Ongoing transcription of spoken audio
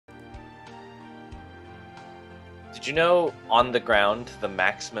Did you know on the ground the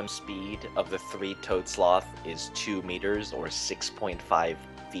maximum speed of the three-toed sloth is 2 meters or 6.5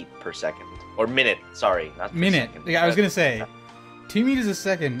 feet per second? Or minute, sorry, not per Minute. second. Yeah, I was gonna say, 2 meters a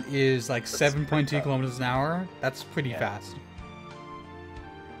second is like That's 7.2 pretty kilometers an hour. That's pretty Yeah. fast.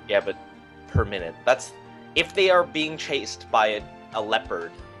 Yeah, but per minute. That's if they are being chased by a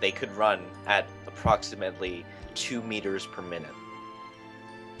leopard, they could run at approximately 2 meters per minute.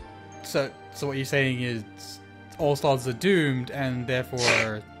 So what you're saying is all sloths are doomed, and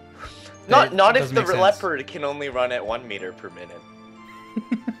therefore Not it if doesn't the make sense. leopard can only run at 1 meter per minute.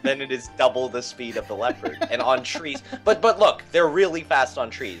 Then it is double the speed of the leopard. And on trees, but look, they're really fast on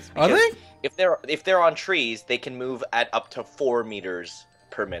trees. Are they? If they're on trees, they can move at up to 4 meters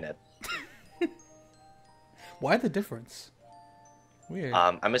per minute. Why the difference? Weird.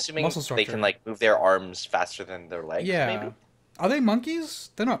 I'm assuming Muscle they structure. can like move their arms faster than their legs. Yeah. Maybe. Are they monkeys?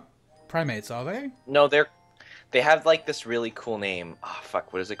 They're not primates, are they? No, they have like this really cool name. Oh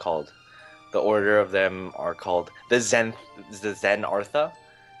fuck, what is it called? The order of them are called the Zenartha.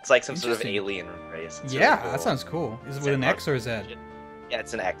 It's like some sort of Interesting. alien race. It's Yeah, really cool. that sounds cool. Is it with an X or a Z? Yeah,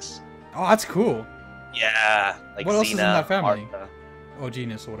 it's an X. Oh, that's cool. Yeah, like What else is in Xena, that family? Artha. Or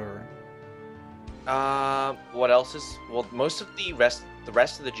genus, or whatever. What else is? Well, most of the rest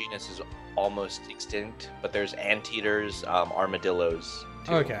of the genus is almost extinct, but there's anteaters, armadillos.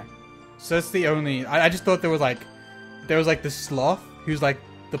 Too. Okay. So that's the only... I just thought there was like this sloth, who's like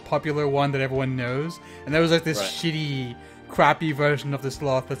the popular one that everyone knows, and there was like this Right. shitty, crappy version of the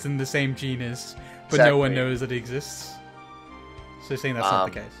sloth that's in the same genus, but no one Exactly. knows it exists. So you're saying that's not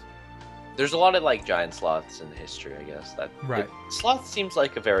the case. There's a lot of like giant sloths in history, I guess. Right. Sloth seems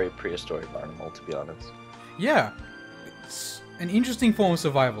like a very prehistoric animal, to be honest. Yeah. It's an interesting form of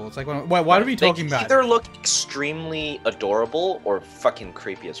survival. It's like, why are we talking They about either look extremely adorable or fucking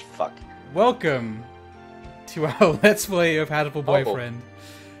creepy as fuck. Welcome to our Let's Play of Hatoful Boyfriend.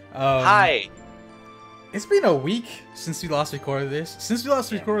 Hi. It's been a week since we last recorded this. Since we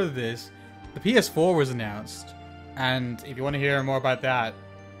last recorded this, the PS4 was announced. And if you want to hear more about that,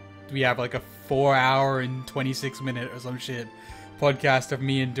 we have like a 4-hour and 26-minute or some shit podcast of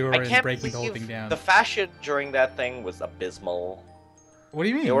me and I Duran can't breaking the whole believe thing down. the fashion during that thing was abysmal. What do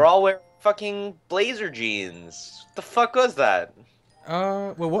you mean? They were all wearing fucking blazer jeans. What the fuck was that?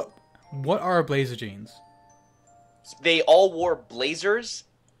 Well, what are blazer jeans? They all wore blazers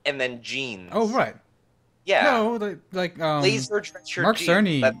and then jeans. Oh, right. Yeah. No, Blazer dress shirt Mark jeans.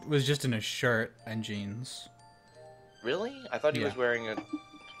 Cerny was just in a shirt and jeans. Really? I thought he Yeah. was wearing a...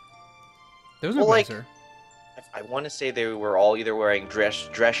 There was no Well, like, blazer. I want to say they were all either wearing dress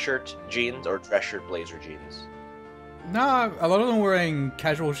shirt jeans or dress shirt blazer jeans. Nah, a lot of them were wearing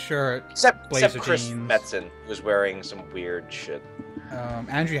casual shirt. Except Blazer Chris jeans. Metzen was wearing some weird shit.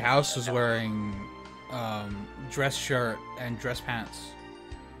 Andrew House was wearing dress shirt and dress pants.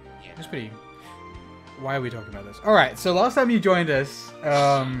 Yeah. It was pretty... Why are we talking about this? Alright, so last time you joined us,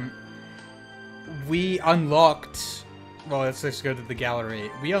 we unlocked... Well, let's just go to the gallery.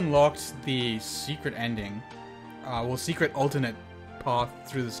 We unlocked the secret ending. Secret alternate path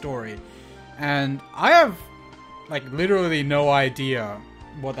through the story. And I have, like, literally no idea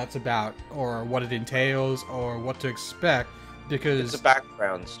what that's about, or what it entails, or what to expect, because... It's a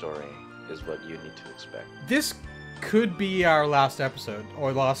background story, is what you need to expect. This could be our last episode,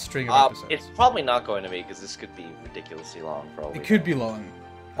 or last string of episodes. It's probably not going to be, because this could be ridiculously long for all we It could know. be long.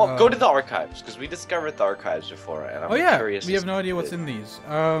 Well, go to the archives, because we discovered the archives before, and I'm Oh yeah, curious. we have no idea what's in these.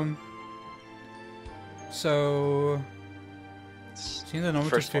 So... Seeing the number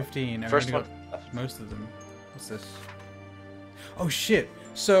First one. 15, I'm First gonna one. go most of them. What's this? Oh shit,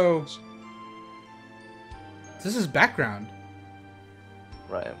 so... This is background.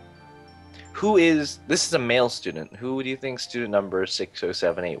 Right. Who is... This is a male student. Who do you think student number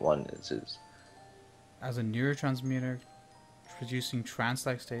 60781 is? As a neurotransmitter producing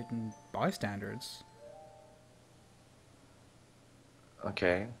trance-like state in bystanders.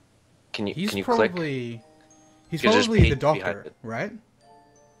 Okay. Can you He's click? probably... He's There's probably the page behind doctor, it. right?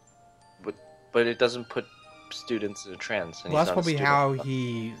 But it doesn't put students in a trance. And Well, he's that's not a probably student. how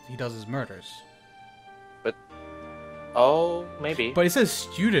he does his murders. Oh, maybe. But it says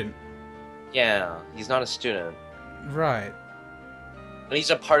student. Yeah, he's not a student. Right. And he's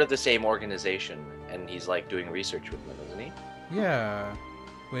a part of the same organization, and he's like doing research with them, isn't he? Yeah.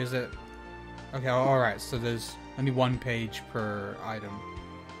 Where is it? Okay, alright, so there's only one page per item.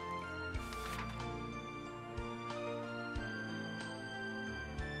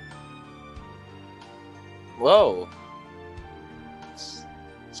 Whoa. It's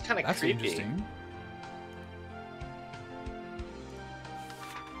kind of That's creepy. interesting.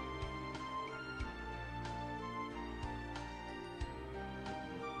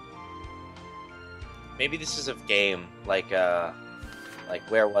 Maybe this is a game, like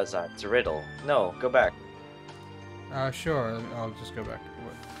where was I? It's a riddle. No, go back. Sure. I'll just go back.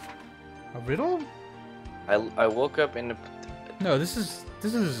 What? A riddle? I woke up in the No, this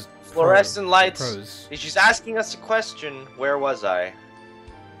is fluorescent lights. Prose. She's asking us a question. Where was I?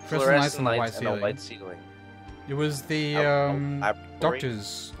 Fluorescent lights and a ceiling. white ceiling. It was the Laboratory?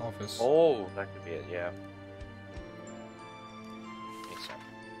 doctor's office. Oh, that could be it. Yeah. Makes sense.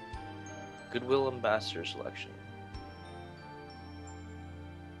 Goodwill Ambassador selection.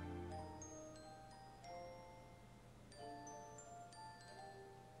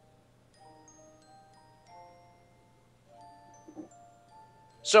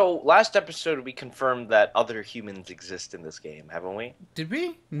 So, last episode we confirmed that other humans exist in this game, haven't we? Did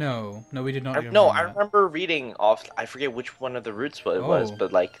we? No, we did not. No, confirm I that. remember reading off. I forget which one of the roots it was,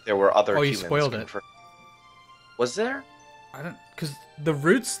 but like there were other. Oh, you humans spoiled it. confirmed. Was there? I don't, because the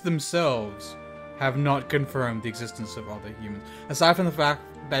roots themselves have not confirmed the existence of other humans, aside from the fact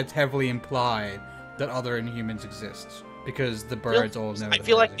that it's heavily implied that other humans exist, because the birds all know. I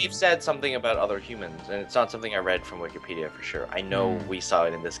feel like they've said something about other humans, and it's not something I read from Wikipedia for sure. I know we saw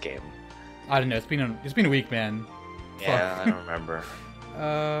it in this game. I don't know. It's been a week, man. Yeah, Fuck. I don't remember.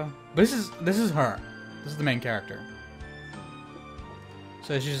 But this is her. This is the main character.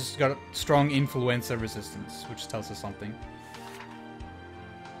 So she's got strong influenza resistance, which tells us something.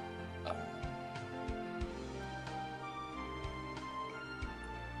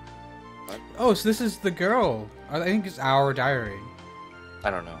 Oh, so this is the girl. I think it's our diary. I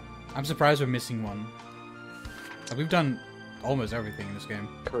don't know. I'm surprised we're missing one. We've done almost everything in this game.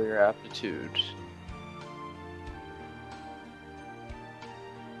 Career aptitude.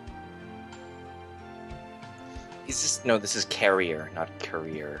 Is this... No, this is carrier, not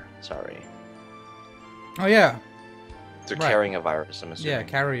career. Sorry. Oh, yeah. They're Right. carrying a virus, I'm assuming. Yeah,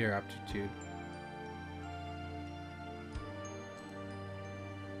 carrier aptitude.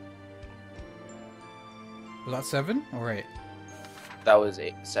 Was that 7 or 8? That was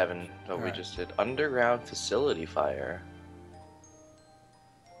 7, what we Alright. just did. Underground facility fire.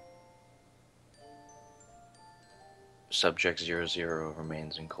 Subject 00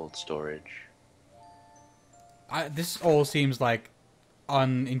 remains in cold storage. This all seems like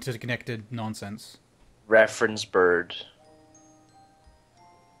uninterconnected nonsense. Reference bird.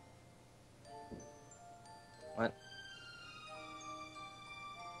 What?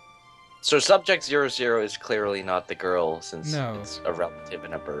 So subject 00 is clearly not the girl, since No. it's a relative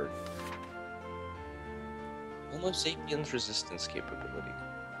and a bird. Homo sapiens resistance capability.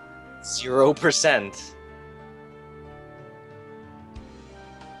 0%.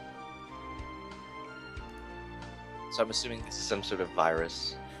 So I'm assuming this is some sort of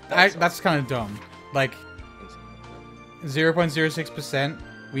virus. That's kind of dumb. Like, 0.06%,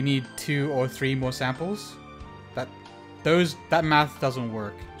 we need 2 or 3 more samples. That math doesn't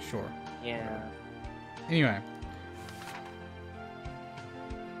work, sure. Yeah. Anyway.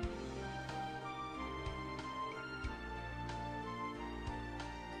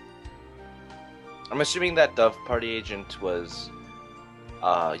 I'm assuming that Dove Party agent was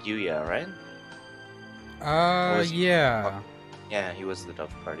Yuya, right? Was he- Yeah. Yeah, he was the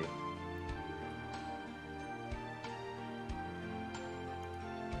Dove Party.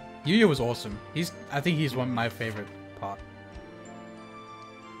 Yuya was awesome. I think he's one of my favorite part.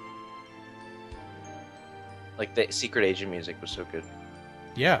 Like the secret agent music was so good.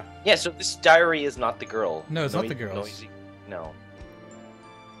 Yeah. Yeah, so this diary is not the girl. No, it's not the girl's. Noisy. No.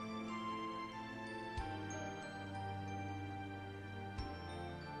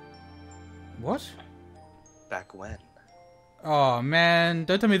 What? Back when? Oh man,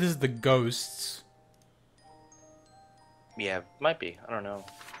 don't tell me this is the ghosts. Yeah, might be. I don't know.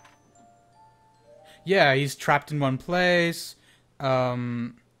 Yeah, he's trapped in one place.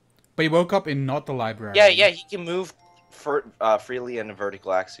 But he woke up in not the library. Yeah, he can move freely in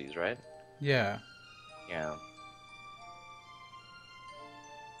vertical axes, right? Yeah. Yeah.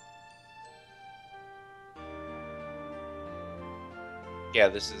 Yeah,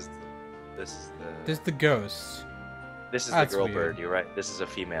 this is the This is the ghosts. this is That's the girl weird. bird. You're right. This is a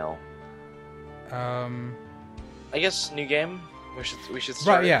female. I guess new game. We should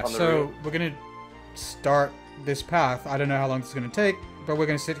start Right, yeah, on the so route. we're gonna start this path. I don't know how long this is gonna take, but we're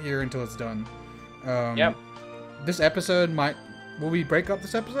gonna sit here until it's done. Yep. This episode will we break up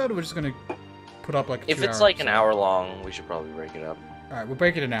this episode, or we're just gonna put up like a If 2 it's hour like an episode? hour long, we should probably break it up. Alright, we'll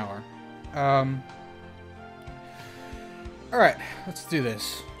break it an hour. Alright, let's do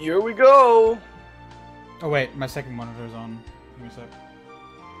this. Here we go. Oh wait, my second monitor's on. Give me a sec.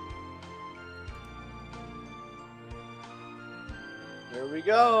 Here we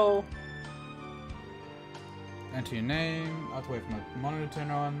go. Enter your name. I'll have to wait for my monitor to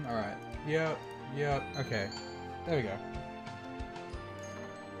turn on. Alright. Yep. Okay. There we go.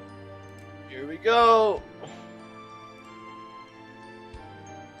 Here we go.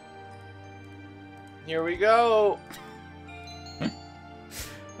 Here we go.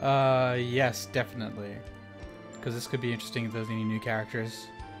 Yes, definitely. Because this could be interesting if there's any new characters.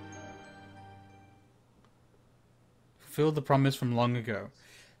 Fulfill the promise from long ago.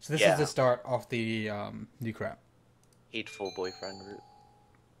 So this is the start of the new crap. Hateful boyfriend route.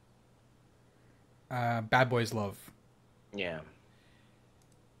 Bad boys love. Yeah.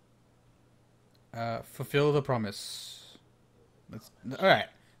 Fulfill the promise. Alright.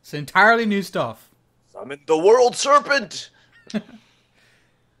 It's entirely new stuff. Summon the world serpent!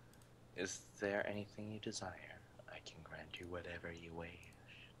 Is there anything you desire? I can grant you whatever you wish.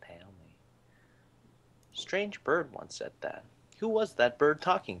 Tell me. Strange bird once said that. Who was that bird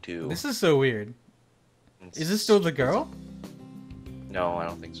talking to? This is so weird. Is this still the girl? No, I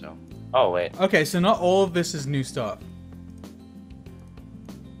don't think so. Oh, wait. Okay, so not all of this is new stuff.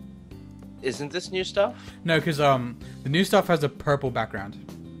 Isn't this new stuff? No, because the new stuff has a purple background.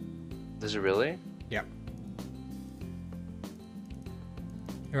 Does it really? Yeah.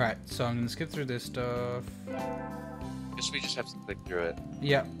 Alright, so I'm gonna skip through this stuff. Guess we just have to click through it.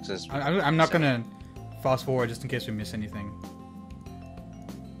 Yeah. Since I'm not gonna fast forward just in case we miss anything.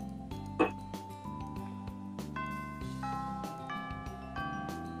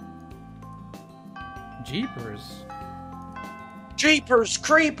 Jeepers. Jeepers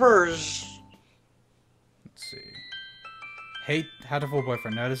Creepers! Let's see. Hate Hatoful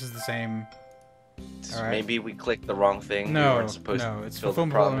boyfriend. No, this is the same. All right. Maybe we clicked the wrong thing. No, we weren't supposed no, to it's fulfill fulfill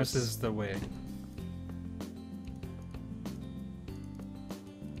the promise promise. is the way.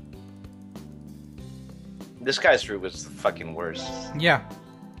 This guy's route was the fucking worst. Yeah,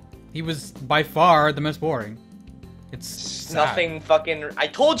 he was by far the most boring. It's sad. Nothing fucking. I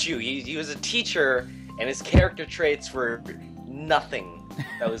told you, he was a teacher, and his character traits were nothing.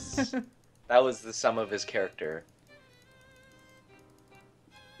 That was that was the sum of his character.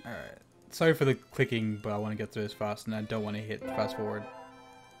 All right. Sorry for the clicking, but I want to get through this fast, and I don't want to hit fast forward.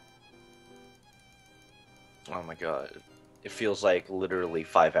 Oh my god. It feels like literally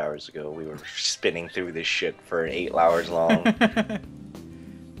 5 hours ago we were spinning through this shit for 8 hours long.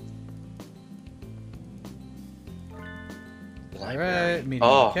 Alright,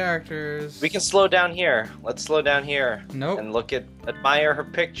 meeting characters. We can slow down here. Let's slow down here. Nope. And admire her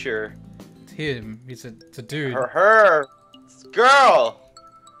picture. It's him. It's a dude. Her. It's a girl.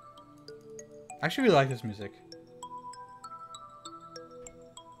 I actually really like this music.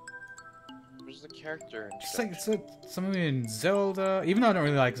 Where's the character? It's like something in Zelda. Even though I don't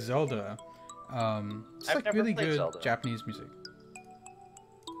really like Zelda, it's I've like never really played good Zelda. Japanese music.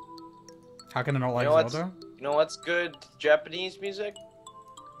 How can I not like Zelda? You know what's good Japanese music?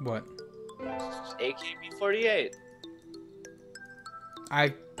 What? AKB48.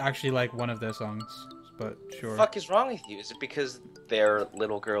 I actually like one of their songs, but sure. What the fuck is wrong with you? Is it because they're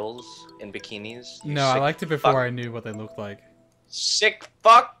little girls in bikinis? No, I liked it before I knew what they looked like. Sick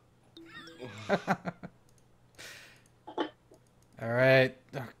fuck! Alright.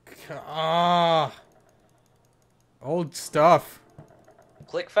 Old stuff.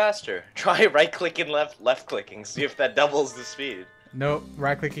 Click faster. Try right clicking, left clicking. See if that doubles the speed. Nope,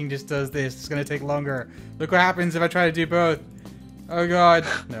 right clicking just does this. It's gonna take longer. Look what happens if I try to do both. Oh god.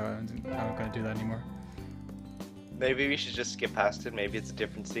 No, I'm not gonna do that anymore. Maybe we should just skip past it. Maybe it's a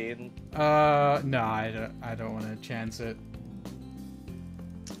different scene. No, I don't want to chance it.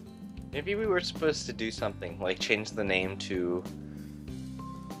 Maybe we were supposed to do something, like change the name to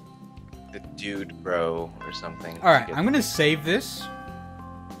the Dude Bro or something. Alright, I'm gonna save this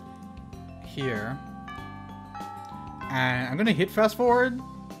here. And I'm gonna hit fast forward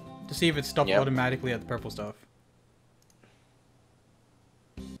to see if it stopped automatically at the purple stuff.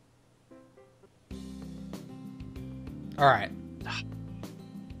 Alright.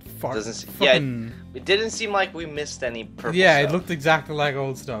 Fuck. It didn't seem like we missed any purple Yeah, stuff. it looked exactly like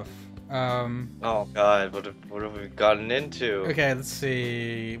old stuff. Oh god, what have we gotten into? Okay, let's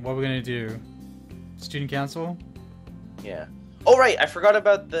see. What we're gonna do. Student council? Yeah. Oh right, I forgot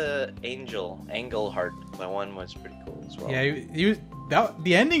about the Engelhart. That one was pretty cool as well. Yeah, he was.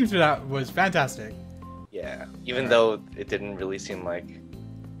 The ending to that was fantastic. Yeah, even though it didn't really seem like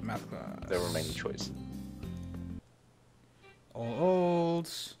Math class. there were many choices. All old.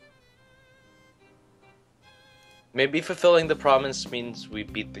 Maybe fulfilling the promise means we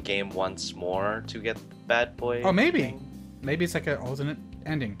beat the game once more to get the bad boy. Oh, maybe. thing. Maybe it's like an alternate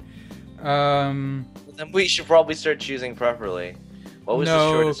ending. Then we should probably start choosing properly. What was the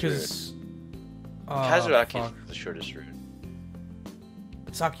shortest route? Kazuaki fuck. is the shortest route.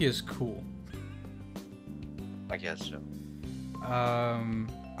 Saki is cool. I guess so.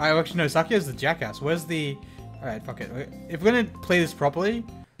 I actually no. Saki is the jackass. Where's the? All right, fuck it. If we're gonna play this properly,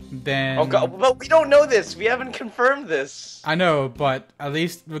 then. Oh god, but we don't know this. We haven't confirmed this. I know, but at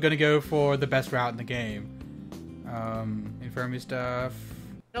least we're gonna go for the best route in the game. Infirmary stuff.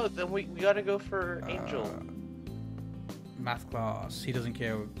 No, then we gotta go for Angel. Math class. He doesn't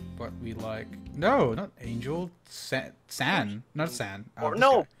care what we like. No, not Angel. San. Not San. Or this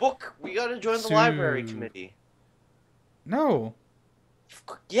no, guy. Book. We gotta join the library committee. No.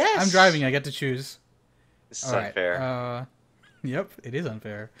 Yes. I'm driving. I get to choose. This is All right, unfair. Yep, it is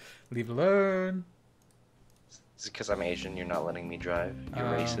unfair. Leave it alone. Is it because I'm Asian? You're not letting me drive. You're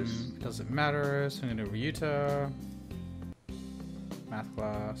racist. Doesn't matter. So I'm gonna do Ryuta. Math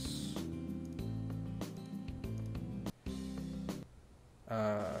class.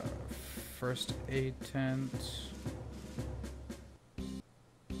 First aid tent.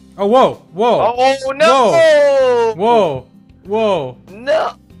 Oh, whoa! Whoa! Oh no! Whoa! Whoa!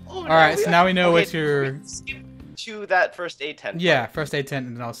 No! Oh, All right, so now we know what okay, your. skip to that first aid tent. Yeah, first aid tent,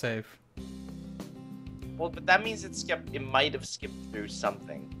 and then I'll save. Well, but that means it skipped. It might have skipped through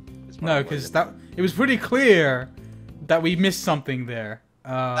something. No, because it was pretty clear that we missed something there.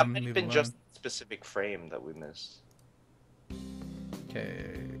 That might have leave been it just a specific frame that we missed.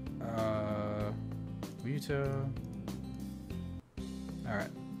 Okay. Ryuta. Alright.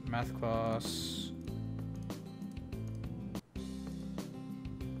 Math class. It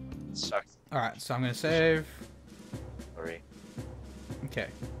sucks. Alright, so I'm gonna save. Sorry. Okay.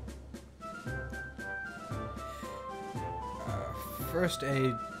 First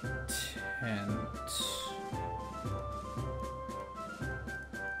aid tent.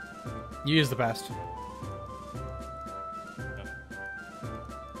 You use the best.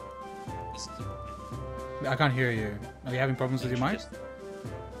 I can't hear you. Are you having problems with your mic?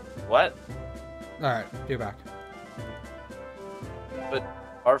 What? Alright, you're back. But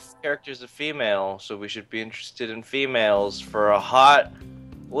our character's a female, so we should be interested in females for a hot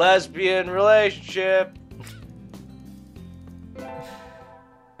lesbian relationship.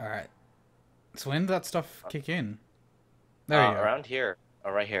 Alright. So when did that stuff kick in? There you go. Around here.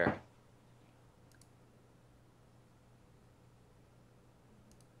 Oh, right here.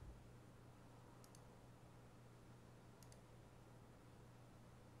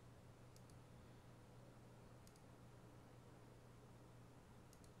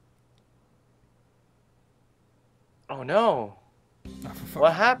 Oh no! Oh, for fuck.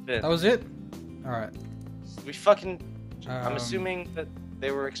 What happened? That was it? Alright. We fucking. I'm Um, assuming that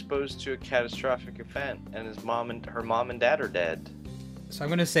they were exposed to a catastrophic event, and her mom and dad are dead. So I'm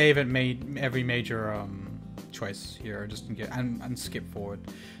gonna save at every major choice here, just in case, and skip forward.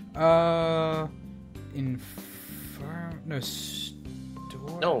 Store.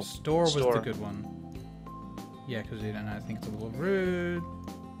 No, store was store. the good one. Yeah, because I think it's a little rude.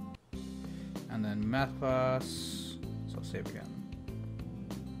 And then math class. So I'll save again.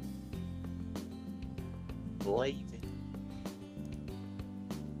 Blazing.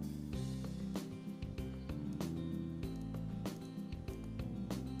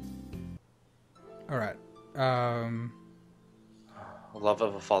 Alright. Love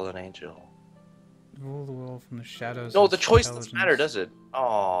of a fallen angel. Rule the world from the shadows. No, of the choice doesn't intelligence. matter, does it?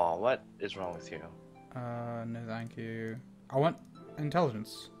 Oh, what is wrong with you? No, thank you. I want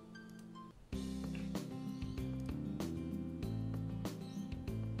intelligence. I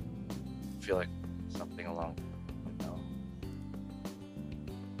feel like something along. No.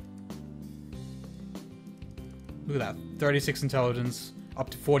 Look at that. 36 intelligence. Up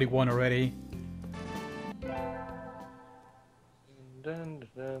to 41 already. Dun,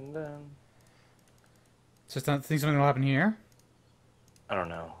 dun, dun. So think something will happen here? I don't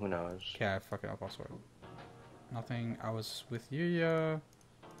know. Who knows? Okay, fuck it, I'll password. Nothing. I was with you, yeah.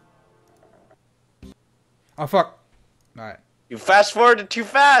 Oh, fuck! Alright. You fast forwarded too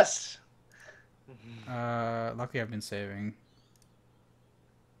fast! Luckily I've been saving.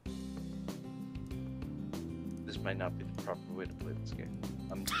 This might not be the proper way to play this game.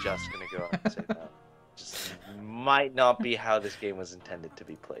 I'm just gonna go out and say that. Just might not be how this game was intended to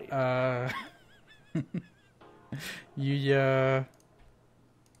be played. You, yeah.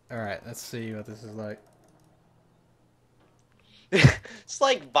 Alright, let's see what this is like. It's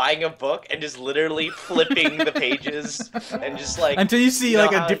like buying a book and just literally flipping the pages and just like Until you see you know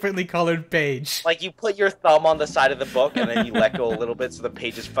like a how- differently colored page. like you put your thumb on the side of the book and then you let go a little bit so the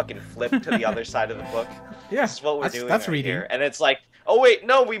pages fucking flip to the other side of the book. Yeah, This is what we're doing that's right reading. here. And it's like, oh wait,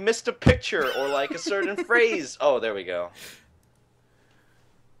 no, we missed a picture or like a certain phrase. Oh, there we go.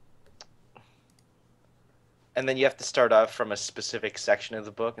 And then you have to start off from a specific section of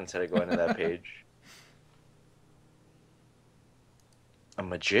the book instead of going to that page. A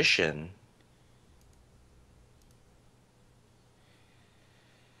magician?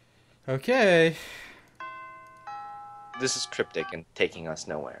 Okay. This is cryptic and taking us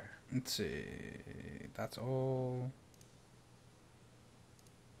nowhere. Let's see. That's all.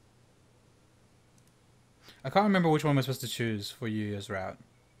 I can't remember which one we're supposed to choose for Yuya's route.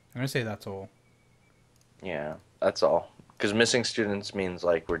 I'm gonna say that's all. Yeah, that's all. Because missing students means,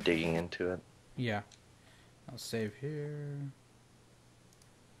 like, we're digging into it. Yeah. I'll save here.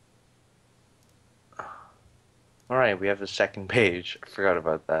 Alright, we have a second page. I forgot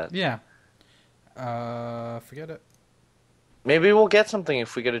about that. Yeah. Forget it. Maybe we'll get something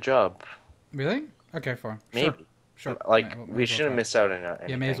if we get a job. Really? Okay, fine. Maybe. Sure. Like, Yeah, we shouldn't miss out on anything.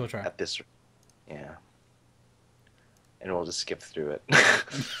 Yeah, may as well try. At this. Yeah. And we'll just skip through it.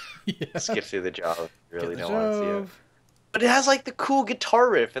 Yeah. Skip through the job if you really Get the don't want to see it. job. But it has, like, the cool guitar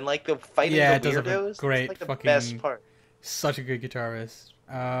riff and, like, the fighting Yeah, the it does have a weirdos. great It's, like, the fucking- best part. Such a good guitarist.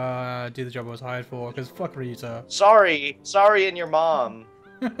 Do the job I was hired for, because fuck Rita. Sorry, and your mom.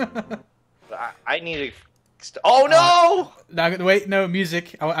 I need to. Oh no! No, wait, no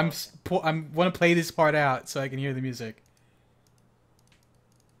music. I want to play this part out so I can hear the music.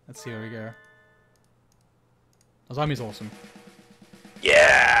 Let's see where we go. Azami's awesome.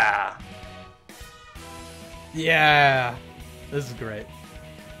 Yeah. Yeah, this is great.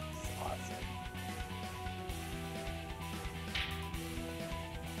 Awesome.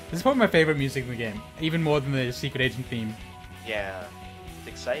 This is probably my favorite music in the game, even more than the Secret Agent theme. Yeah, it's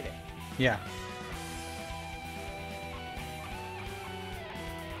exciting. Yeah.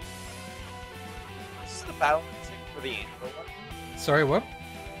 This is the battle music for the Angel one. Sorry, what?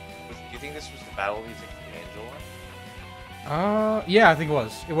 Do you think this was the battle music for the Angel one? Yeah, I think it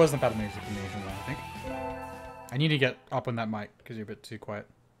was. It was the battle music in the Asian one, I think. I need to get up on that mic because you're a bit too quiet.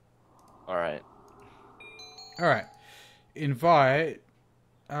 All right. Alright. Invite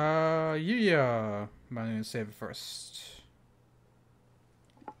Yuya. I'm gonna save it first.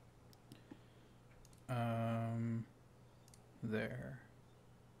 There.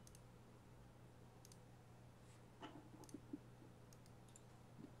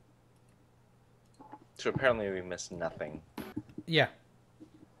 So apparently we missed nothing. Yeah.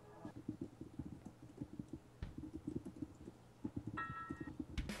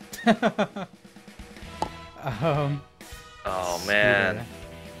 Oh man.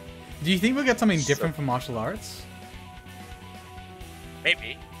 Do you think we'll get something different from martial arts?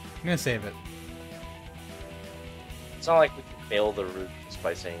 Maybe. I'm gonna save it. It's not like we can fail the route just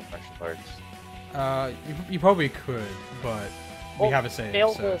by saying martial arts. You probably could, but we have a save.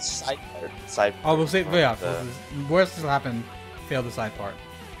 Fail So. the side part. Oh, we'll save. Yeah. The... Worst will happen. Fail the side part.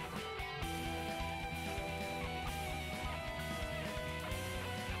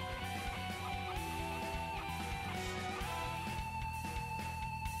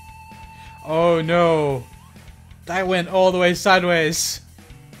 Oh no! That went all the way sideways.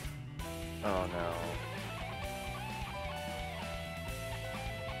 Oh no.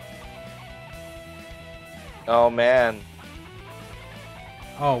 Oh man.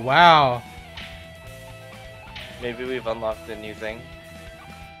 Oh wow. Maybe we've unlocked a new thing.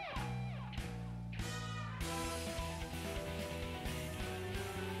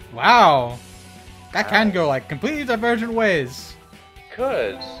 Wow. That can go like completely divergent ways.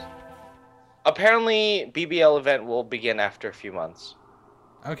 Could. Apparently, BBL event will begin after a few months.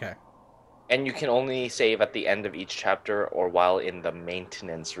 Okay. And you can only save at the end of each chapter or while in the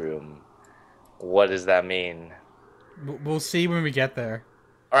maintenance room. What does that mean? We'll see when we get there.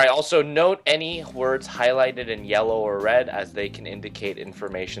 Alright, also note any words highlighted in yellow or red as they can indicate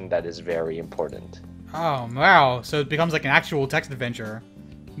information that is very important. Oh wow. So it becomes like an actual text adventure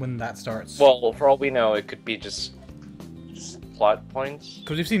when that starts. Well, for all we know, it could be just plot points.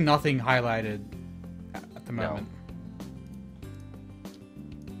 Because we've seen nothing highlighted at the moment.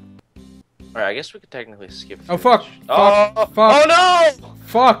 Alright, I guess we could technically skip Oh through fuck! this. Fuck! Oh, Fuck! oh no!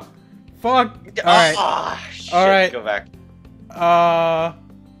 Fuck! Fuck! Alright. Ah, shit. Alright. Go back.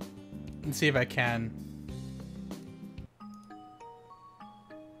 Let's see if I can.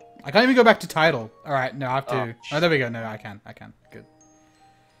 I can't even go back to title. Alright, no, I have to. Oh, there we go. No, I can. Good.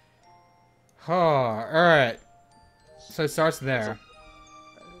 Oh, alright. So it starts there.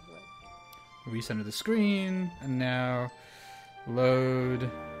 Recenter the screen, and now load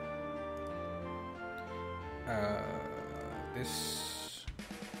this.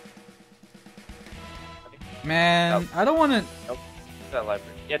 Man, I don't want to. Nope. That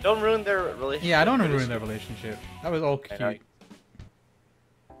library. Yeah, don't ruin their relationship. Yeah, I don't want to ruin their relationship. That was all I know. cute.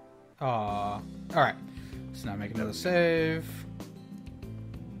 Aww. Alright. So now make another save.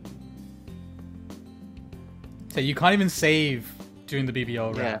 So you can't even save during the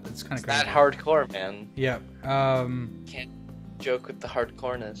BBL round. It's kind of crazy. That hardcore, man. Yep. Can't joke with the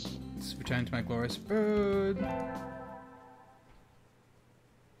hardcoreness. Let's return to my glorious bird.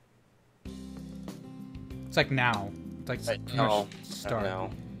 It's like now. It's like pretty much start. All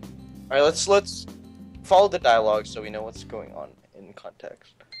right, let's follow the dialogue so we know what's going on in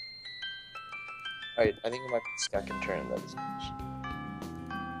context. All right, I think it might be the second turn that is.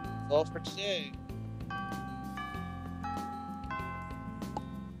 That's all for today.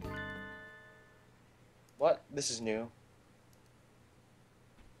 What? This is new.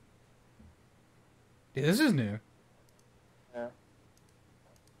 Yeah, this is new. Yeah.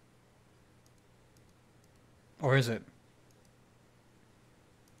 Or is it?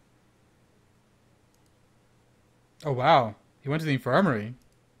 Oh wow, he went to the infirmary.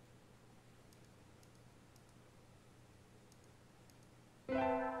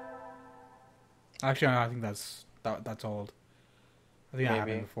 Actually, I think that's old. I think that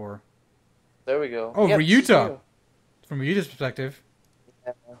happened before. There we go. Oh, yeah, Ryuta! From Ryuta's perspective.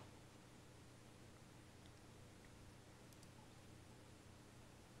 Yeah.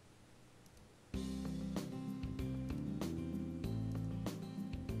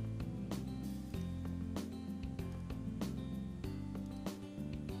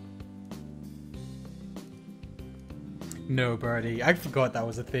 No, Birdie. I forgot that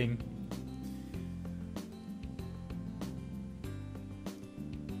was a thing.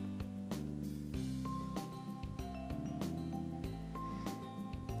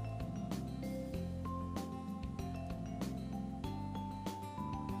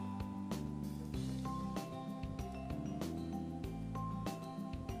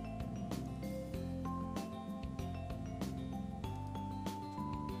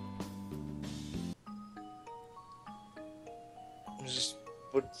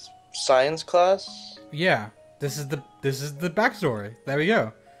 What, science class? Yeah, this is the backstory. There we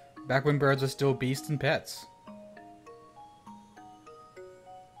go. Back when birds were still beasts and pets.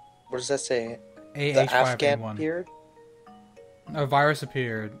 What does that say? AH5N1. The Afghan appeared? A virus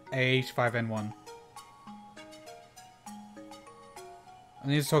appeared. AH5N1.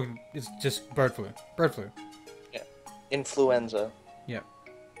 And he's talking. It's just bird flu. Bird flu. Yeah. Influenza. Yep.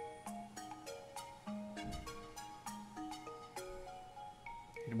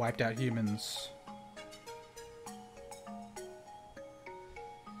 It wiped out humans.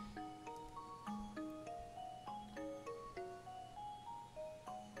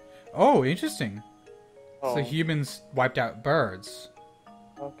 Oh, interesting. Oh. So humans wiped out birds.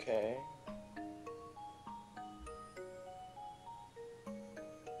 Okay.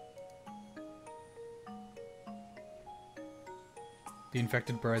 The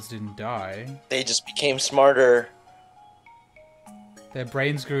infected birds didn't die. They just became smarter. Their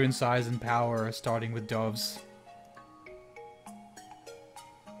brains grew in size and power, starting with doves.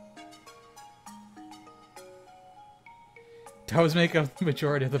 Doves make up the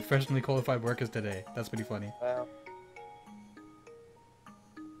majority of the professionally qualified workers today. That's pretty funny. Wow.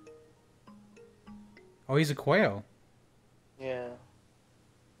 Oh, he's a quail. Yeah.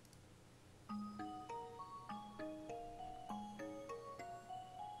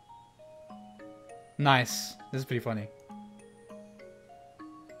 Nice. This is pretty funny.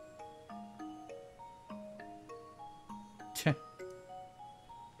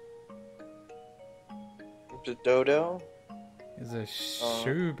 The dodo? Is a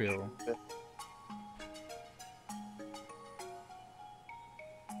shoebill.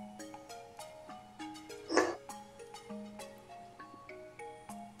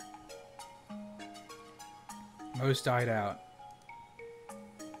 Most died out.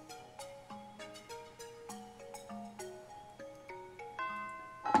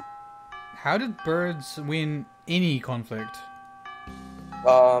 How did birds win any conflict?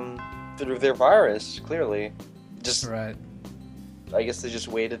 Through their virus, clearly. Just Right. I guess they just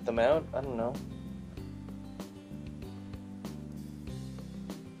waited them out. I don't know.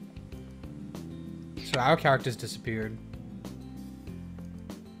 So our characters disappeared.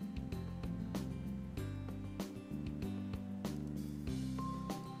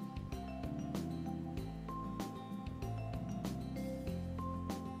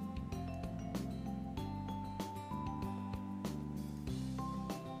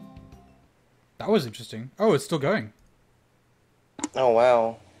 That was interesting. Oh, it's still going. Oh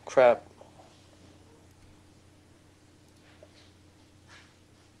wow. Crap.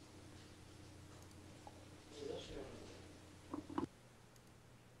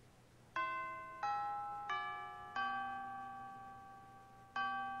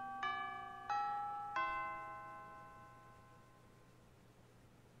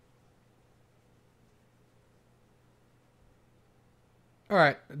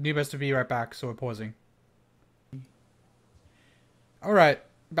 Alright, Noob has to be right back, so we're pausing. Alright,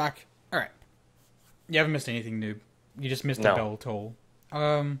 back. Alright. You haven't missed anything, Noob. You just missed a bell toll.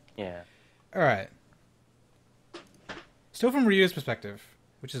 Yeah. Alright. Still from Ryu's perspective,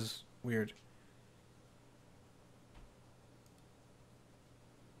 which is weird.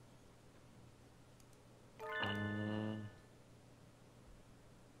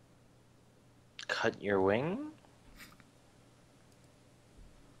 Cut your wing?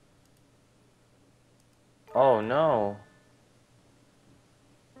 Oh no.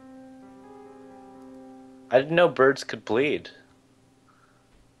 I didn't know birds could bleed.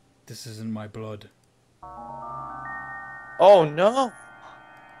 This isn't my blood. Oh no.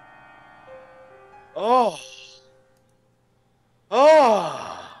 Oh.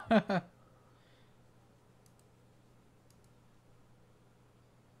 Oh.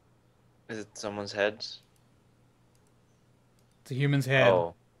 Is it someone's head? It's a human's head.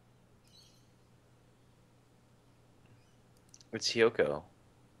 Oh. It's Hyoko.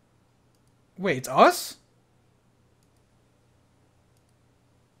 Wait, it's us?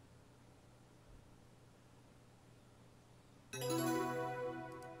 Holy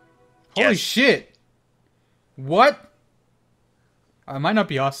Yes. shit! What? It might not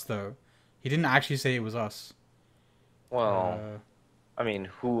be us, though. He didn't actually say it was us. Well, I mean,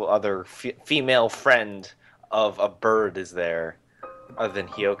 who other female friend of a bird is there other than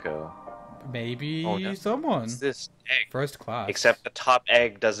Hyoko? Maybe Oh, no. someone. It's this egg. First class. Except the top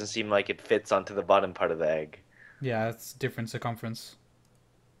egg doesn't seem like it fits onto the bottom part of the egg. Yeah, it's different circumference.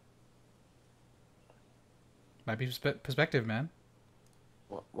 Might be perspective, man.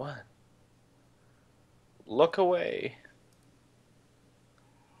 What? Look away.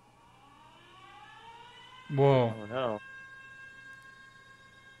 Whoa. Oh no.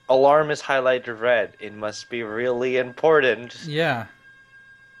 Alarm is highlighted red. It must be really important. Yeah.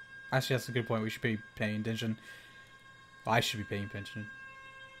 Actually, that's a good point. We should be paying attention. Well, I should be paying attention.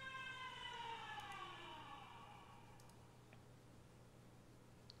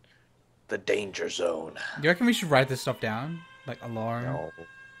 The danger zone. You reckon we should write this stuff down? Like alarm? No.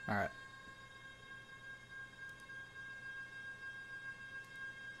 Alright.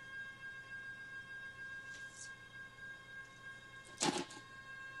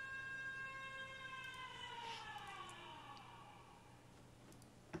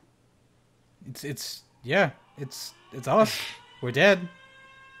 It's us. We're dead.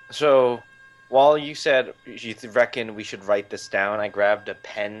 So, while you said you reckon we should write this down, I grabbed a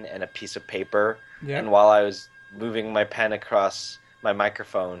pen and a piece of paper. Yeah. And while I was moving my pen across my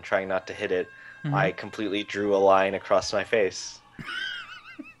microphone, trying not to hit it, I completely drew a line across my face.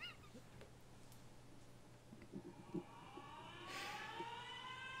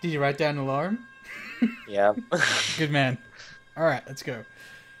 Did you write down alarm? Yeah. Good man. Alright, let's go.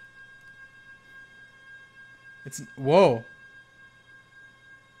 It's whoa.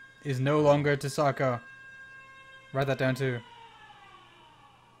 Is no longer Tasaka. Write that down too.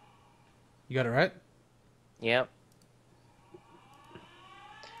 You got it right? Yep.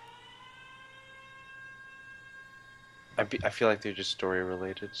 I feel like they're just story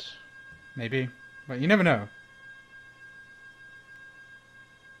related. Maybe. But you never know.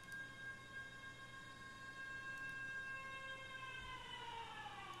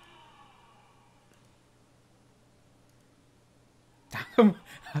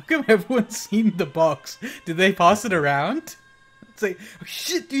 How come everyone's seen the box? Did they pass it around? It's like, oh,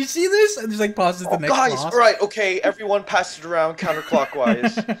 shit, do you see this? And just like passes the next guys, boss. right, okay, everyone pass it around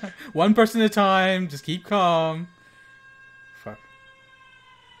counterclockwise. One person at a time, just keep calm. Fuck.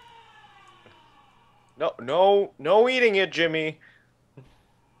 No eating it, Jimmy.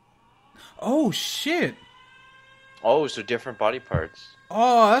 Oh, shit. Oh, so different body parts.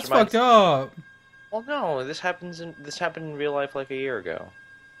 Oh, that's fucked up. Well, no, this happened in real life like a year ago.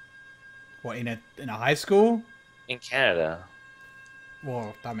 What, in a high school? In Canada.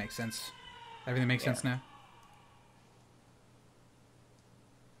 Well, that makes sense. Everything makes sense now.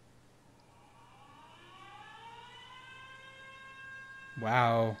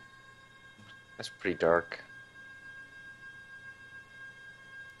 Wow. That's pretty dark.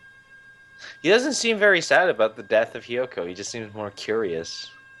 He doesn't seem very sad about the death of Hyoko. He just seems more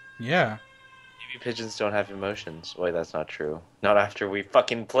curious. Yeah. Maybe pigeons don't have emotions. Wait, that's not true. Not after we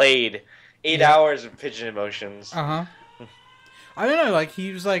fucking played 8 hours of pigeon emotions. Uh-huh. I don't know, like,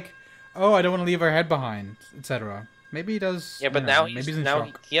 he was like, oh, I don't want to leave our head behind, etc. Maybe he does... Yeah, but now he's in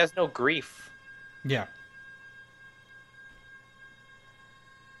shock. He has no grief. Yeah.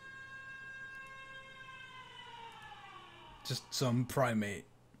 Just some primate.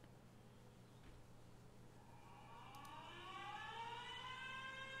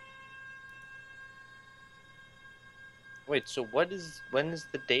 Wait, so when is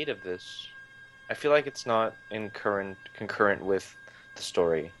the date of this? I feel like it's not concurrent with the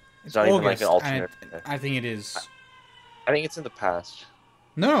story. It's It's not even like an August, and alternate. I think it is. I think it's in the past.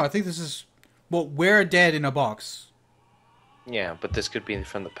 No, I think this is. Well, we're dead in a box. Yeah, but this could be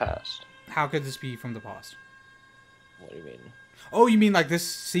from the past. How could this be from the past? What do you mean? Oh, you mean like this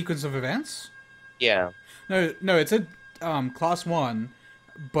sequence of events? Yeah. No, it said class 1,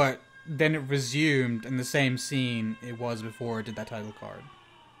 but then it resumed in the same scene it was before it did that title card.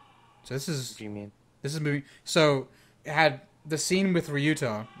 So What do you mean? this is moving. So it had the scene with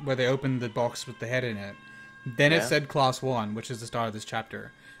Ryuta where they opened the box with the head in it. Then it Yeah. said class 1, which is the start of this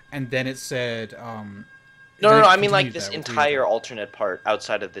chapter, and then it said No. I mean like continued this there with entire Ryuta. alternate part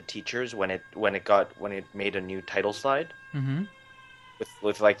outside of the teachers when it made a new title slide Mm-hmm.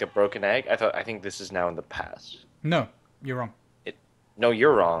 with like the broken egg. I think this is now in the past. No, you're wrong. No,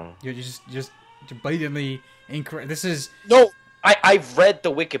 you're wrong. You're just blatantly incorrect. This is. No, I've read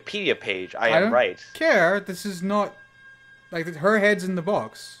the Wikipedia page. I am don't right. care. This is not like her head's in the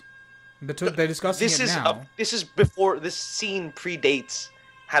box. They're discussing This it is now. this is before this scene predates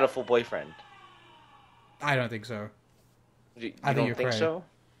Hatoful Boyfriend. I don't think so. You I think don't you're think correct. so?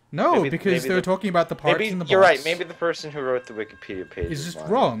 No, Maybe- because maybe they're the- talking about the parts Maybe in the box. you're right. Maybe the person who wrote the Wikipedia page is just lying.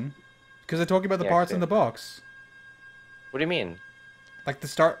 wrong. Because they're talking about the Yeah, parts in okay. the box. What do you mean? Like the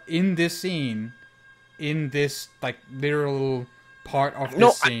start in this scene, in this like literal part of this No,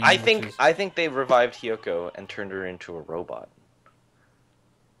 scene. I which think is- I think they revived Hyoko and turned her into a robot.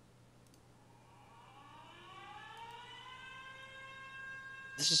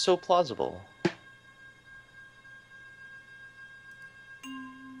 This is so plausible.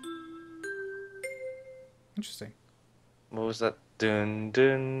 Interesting. What was that? Dun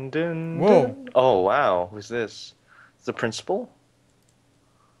dun dun. Whoa. Dun. Oh wow, who's this? The principal?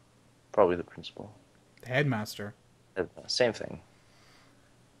 Probably the principal. The headmaster. Same thing.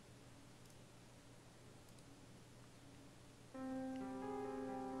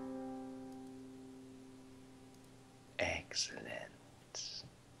 Excellent.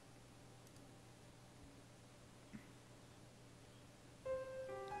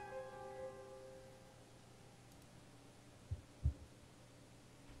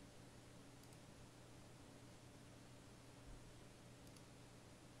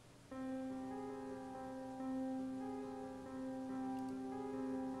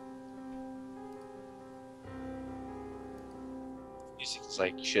 Music's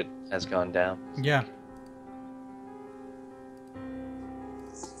like shit has gone down. Yeah.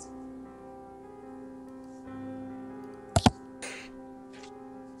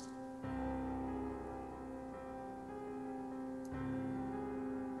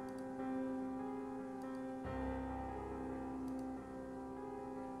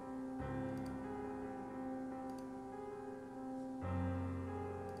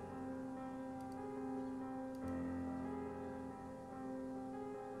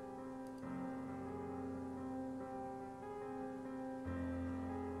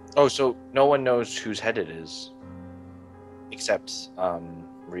 Oh, so no one knows whose head it is, except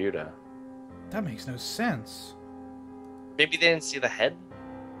Ryuta. That makes no sense. Maybe they didn't see the head,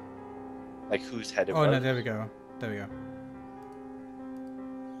 like whose head it Oh was. no, there we go. There we go.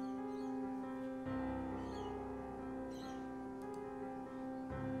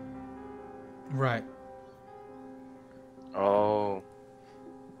 Right. Oh.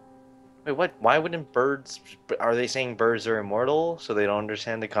 Wait, what? Why wouldn't birds? Are they saying birds are immortal, so they don't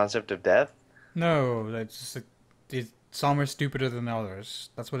understand the concept of death? No, that's just some are stupider than others.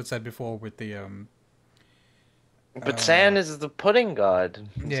 That's what it said before with the But San is the pudding god.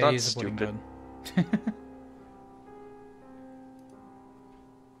 It's yeah, not he's a pudding stupid. god.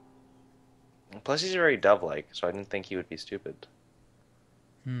 Plus, he's very dove-like, so I didn't think he would be stupid.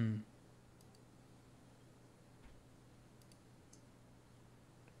 Hmm.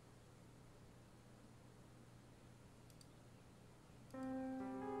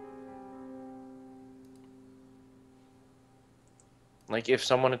 Like, if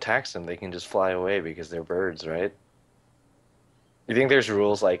someone attacks them, they can just fly away because they're birds, right? You think there's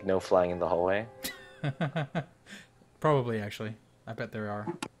rules like no flying in the hallway? Probably, actually. I bet there are.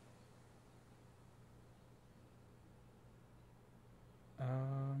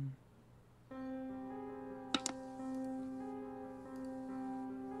 Um.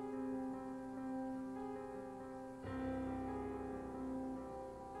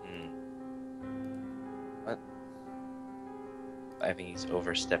 What? I think he's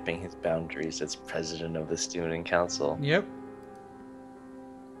overstepping his boundaries as president of the student council. Yep.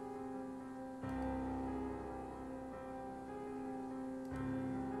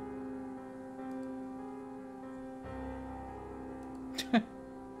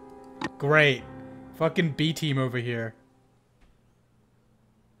 Great. Fucking B team over here.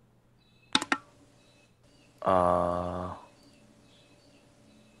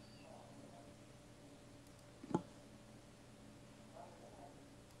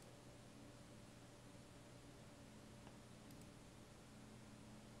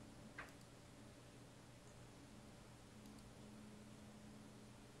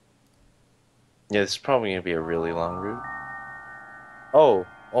 Yeah, this is probably gonna be a really long route.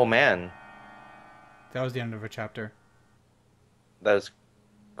 Oh man, That was the end of a chapter. that is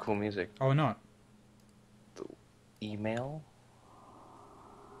cool music. Oh, not. Email?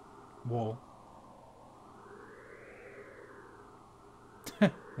 Whoa.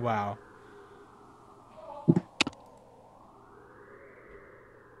 Wow.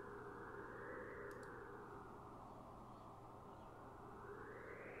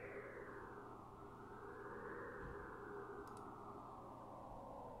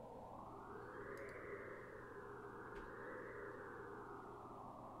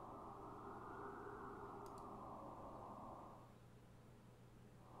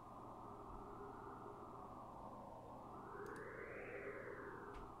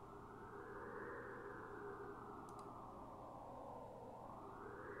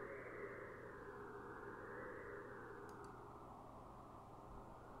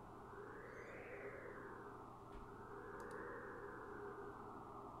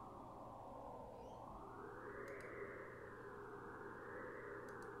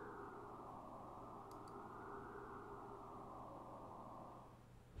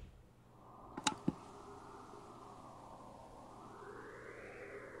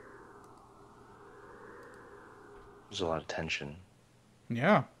 There's a lot of tension.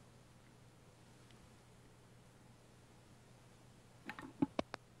 Yeah.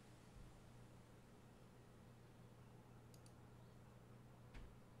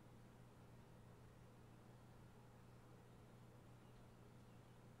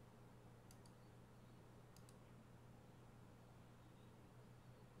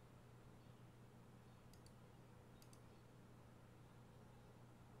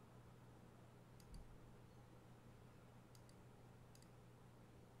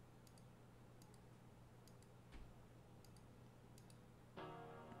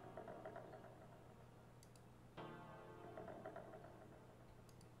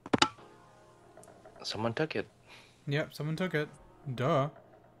 Someone took it. Yep, someone took it. Duh.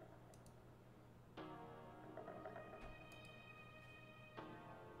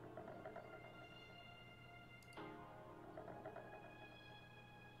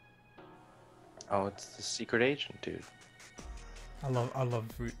 Oh, it's the secret agent, dude. I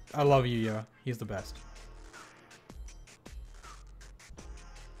love Yuya. He's the best.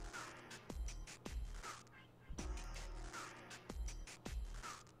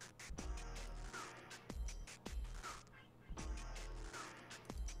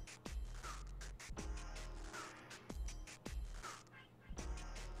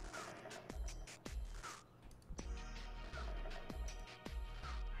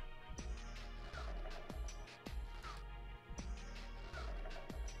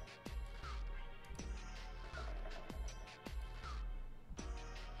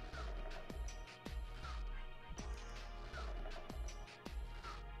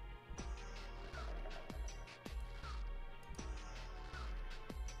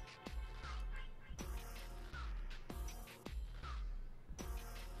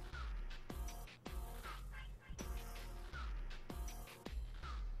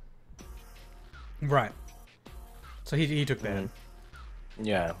 Right. So he took that.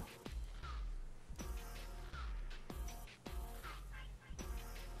 Yeah.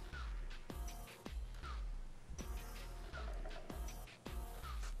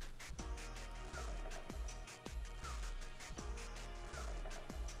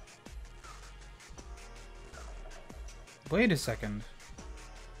 Wait a second.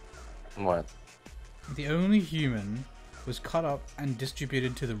 What? The only human was cut up and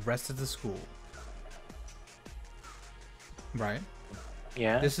distributed to the rest of the school. Right?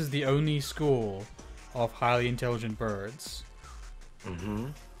 Yeah. This is the only school of highly intelligent birds. Mm-hmm.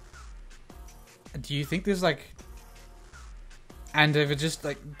 Do you think there's like... And if it's just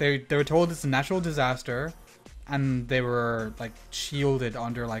like... They were told it's a natural disaster and they were like shielded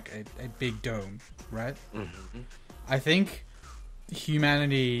under like a big dome, right? Mm-hmm. I think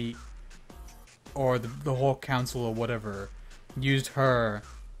humanity or the whole council or whatever used her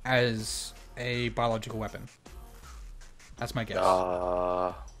as a biological weapon. That's my guess.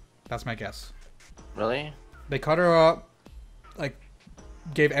 That's my guess. Really? They cut her up, like,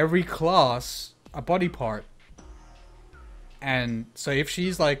 gave every class a body part. And so if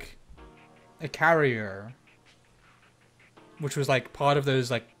she's, like, a carrier, which was like part of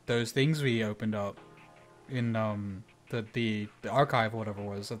those things we opened up in the archive or whatever it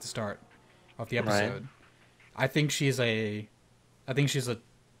was at the start of the episode. Right. I think she's a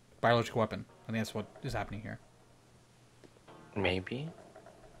biological weapon. I think that's what is happening here. Maybe.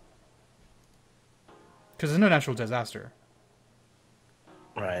 Because there's no natural disaster.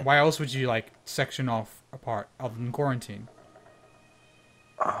 Right. Why else would you like section off a part other than quarantine?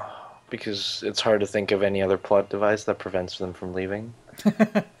 Because it's hard to think of any other plot device that prevents them from leaving.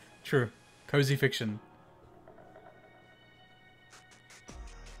 True. Cozy fiction.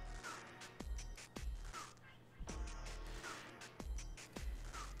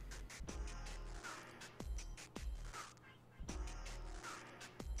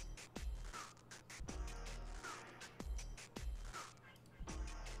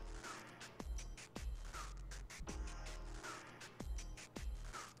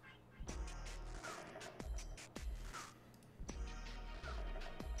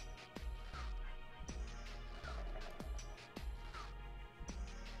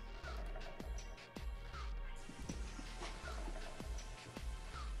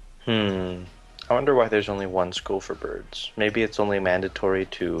 I wonder why there's only one school for birds. Maybe it's only mandatory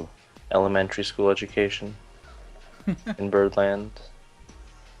to elementary school education in Birdland.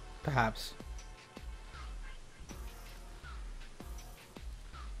 Perhaps.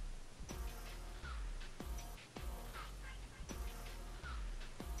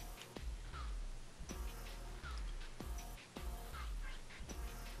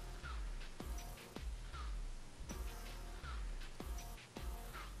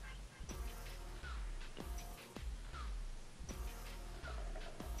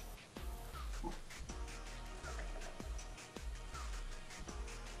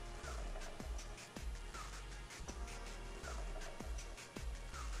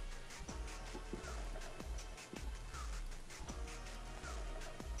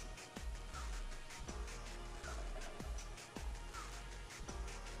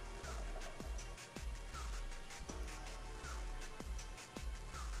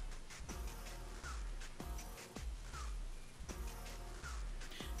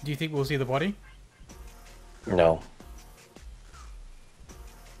 Do you think we'll see the body? No.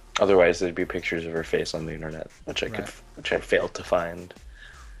 Otherwise, there'd be pictures of her face on the internet, which I failed to find.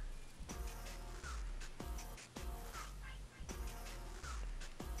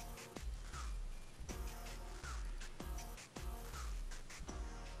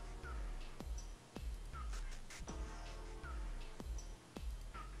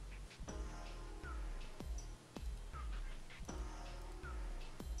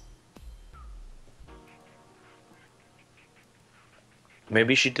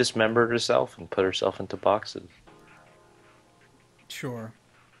 Maybe she dismembered herself and put herself into boxes. Sure.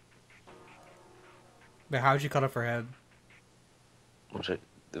 But how'd you cut off her head?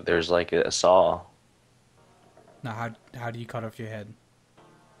 There's like a saw. Now, how do you cut off your head?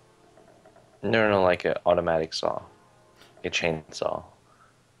 No, like an automatic saw. A chainsaw.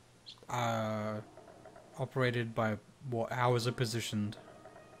 Operated by what? How is it positioned?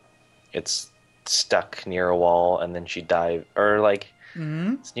 It's stuck near a wall, and then she dive, or like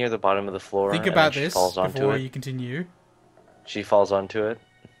it's near the bottom of the floor. Think and about then this she falls onto before it. you continue. She falls onto it,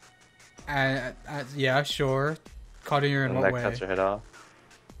 Yeah, sure. Cutting her in and what that way? cuts her head off.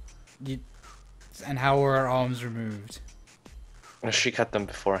 And how were her arms removed? She cut them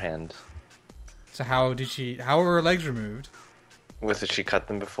beforehand. So how were her legs removed? She cut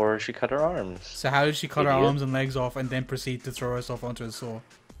them before she cut her arms. So how did she cut her Idiot. arms and legs off and then proceed to throw herself onto a saw?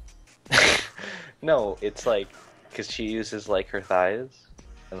 No, it's like because she uses like her thighs,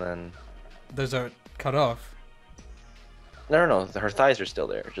 and then Those are cut off. no, her thighs are still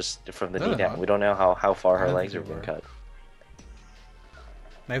there, just from the No, knee they're down. not. We don't know how far I her don't legs think are they being were. cut.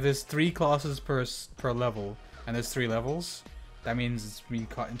 Like there's 3 classes per level, and there's 3 levels. That means it's being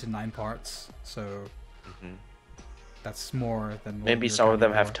cut into 9 parts. So that's more than what Maybe we were some of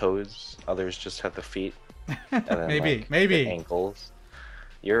them counting have for. toes, others just have the feet, and then Maybe, like, maybe. the ankles.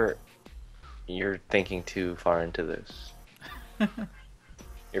 You're thinking too far into this.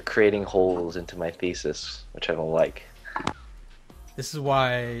 You're creating holes into my thesis, which I don't like. This is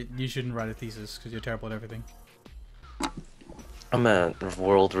why you shouldn't write a thesis, because you're terrible at everything. I'm a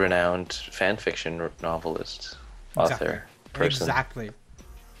world-renowned fanfiction novelist, author, person. Exactly.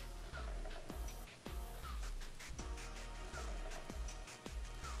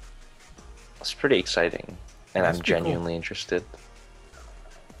 It's pretty exciting, and That's I'm pretty cool. genuinely interested.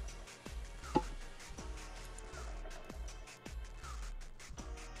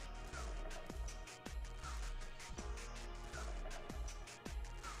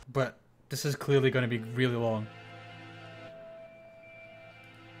 But This is clearly going to be really long.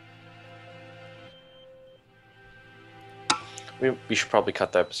 We should probably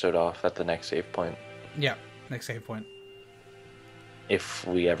cut the episode off at the next save point. Yeah, next save point. If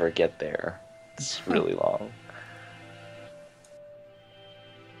we ever get there. It's really long.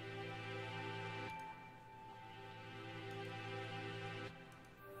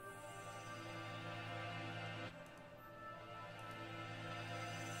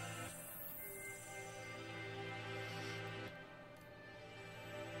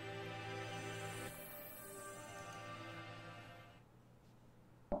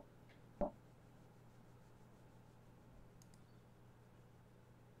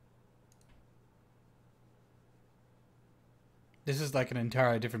 This is like an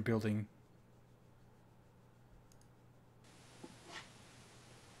entirely different building.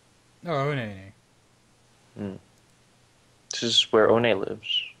 Oh, One. This is where One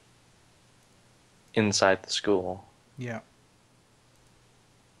lives. Inside the school. Yeah.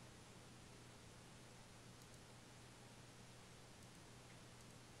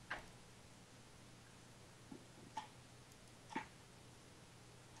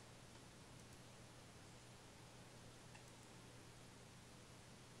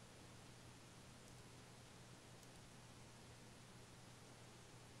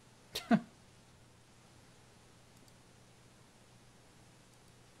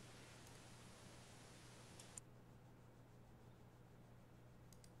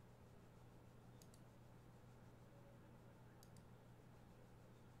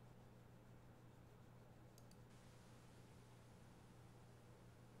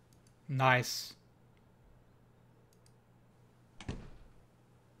 Nice.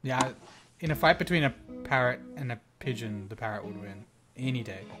 Yeah, in a fight between a parrot and a pigeon, the parrot would win. Any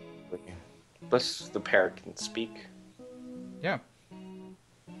day. Plus, the parrot can speak. Yeah.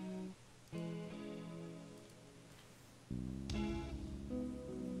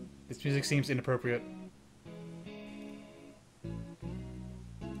 This music seems inappropriate.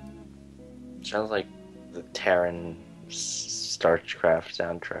 Sounds like the Terran Starcraft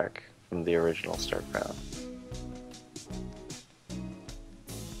soundtrack from the original StarCraft.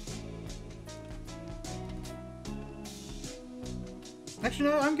 Actually,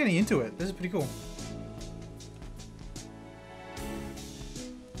 no, I'm getting into it. This is pretty cool.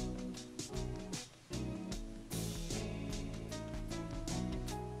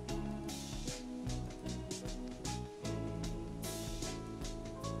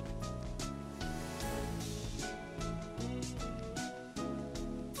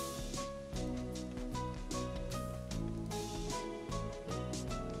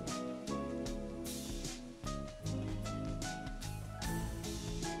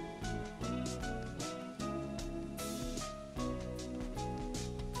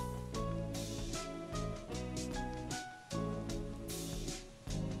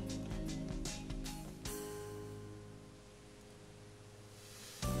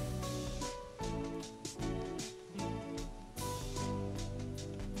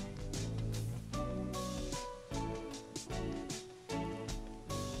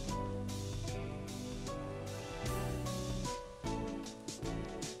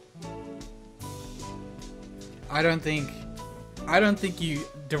 I don't think you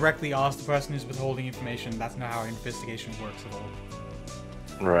directly ask the person who's withholding information. That's not how investigation works at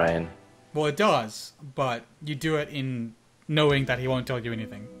all. Ryan. Well, it does, but you do it in knowing that he won't tell you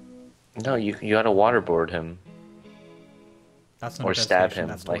anything. No, you gotta waterboard him. That's not or stab him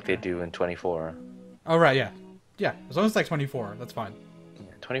that's like they do in 24. Oh, right, yeah. Yeah, as long as it's like 24, that's fine. Yeah,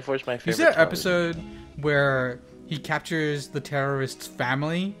 24 is my favorite. You see that episode where he captures the terrorist's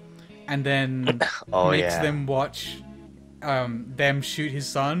family and then makes them watch them shoot his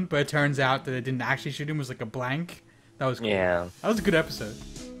son, but it turns out that it didn't actually shoot him, it was like a blank? That was cool. Yeah. That was a good episode.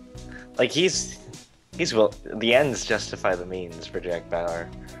 Like, he's well, the ends justify the means for Jack Bauer.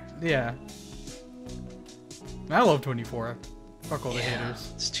 Yeah. I love 24. Fuck all the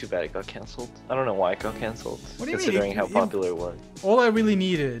haters. It's too bad it got cancelled. I don't know why it got cancelled, What do you considering mean? how popular it was. All I really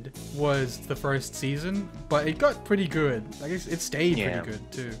needed was the first season, but it got pretty good. I guess it stayed pretty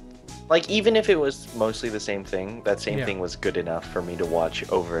good, too. Like, even if it was mostly the same thing, that same Yeah. thing was good enough for me to watch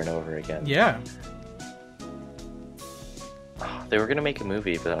over and over again. Yeah. They were gonna make a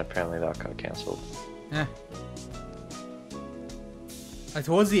movie, but apparently that got cancelled. Eh. Like,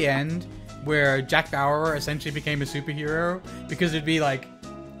 towards the end, where Jack Bauer essentially became a superhero, because it'd be like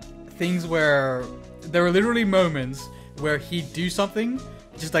things where there were literally moments where he'd do something,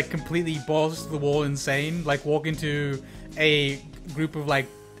 just like completely balls to the wall insane, like walk into a group of like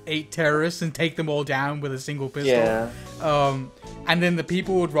 8 terrorists and take them all down with a single pistol. Yeah. and then the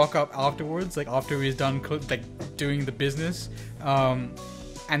people would rock up afterwards, like after he was done like doing the business,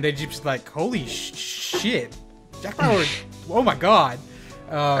 and they'd just like, holy shit, Jack Bauer, oh my god.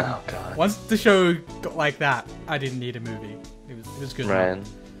 Oh god. Once the show got like that, I didn't need a movie. It was good. Right.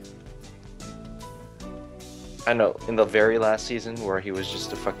 I know, in the very last season where he was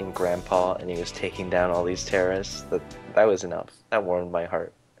just a fucking grandpa and he was taking down all these terrorists, that was enough. That warmed my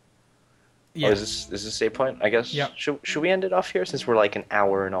heart. Yeah. Oh, is this a save point? I guess. Yeah. Should we end it off here since we're like an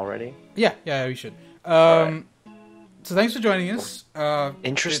hour in already? Yeah, we should. Alright. So thanks for joining us.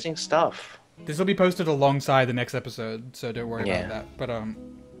 Interesting stuff. This will be posted alongside the next episode, so don't worry about that. But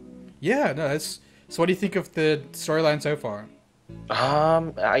yeah, no, so what do you think of the storyline so far?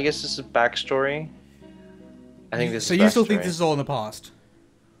 I guess this is backstory. I think this. So is you still backstory. think this is all in the past?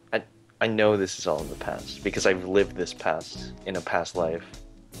 I know this is all in the past because I've lived this past in a past life.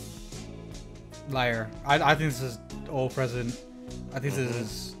 Liar. I think this is all present. I think this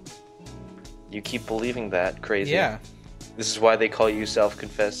is. You keep believing that, crazy. Yeah. This is why they call you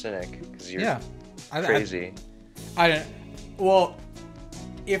self-confessed cynic, because you're crazy. I don't. Well,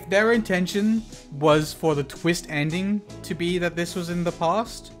 if their intention was for the twist ending to be that this was in the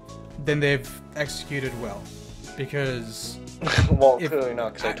past, then they've executed well. Because well, clearly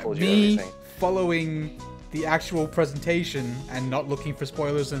not, because I told you me everything. Following the actual presentation and not looking for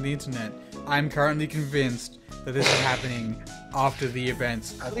spoilers on the internet, I'm currently convinced that this is happening after the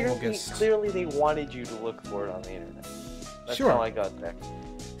events of August. Clearly, they wanted you to look for it on the internet. That's Sure. how I got there.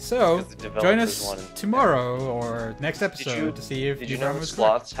 So, join us wanted- tomorrow or next episode to see if Did you know was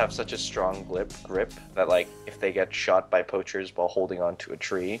sloths have such a strong grip that, like, if they get shot by poachers while holding onto a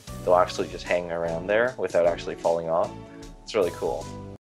tree, they'll actually just hang around there without actually falling off? It's really cool.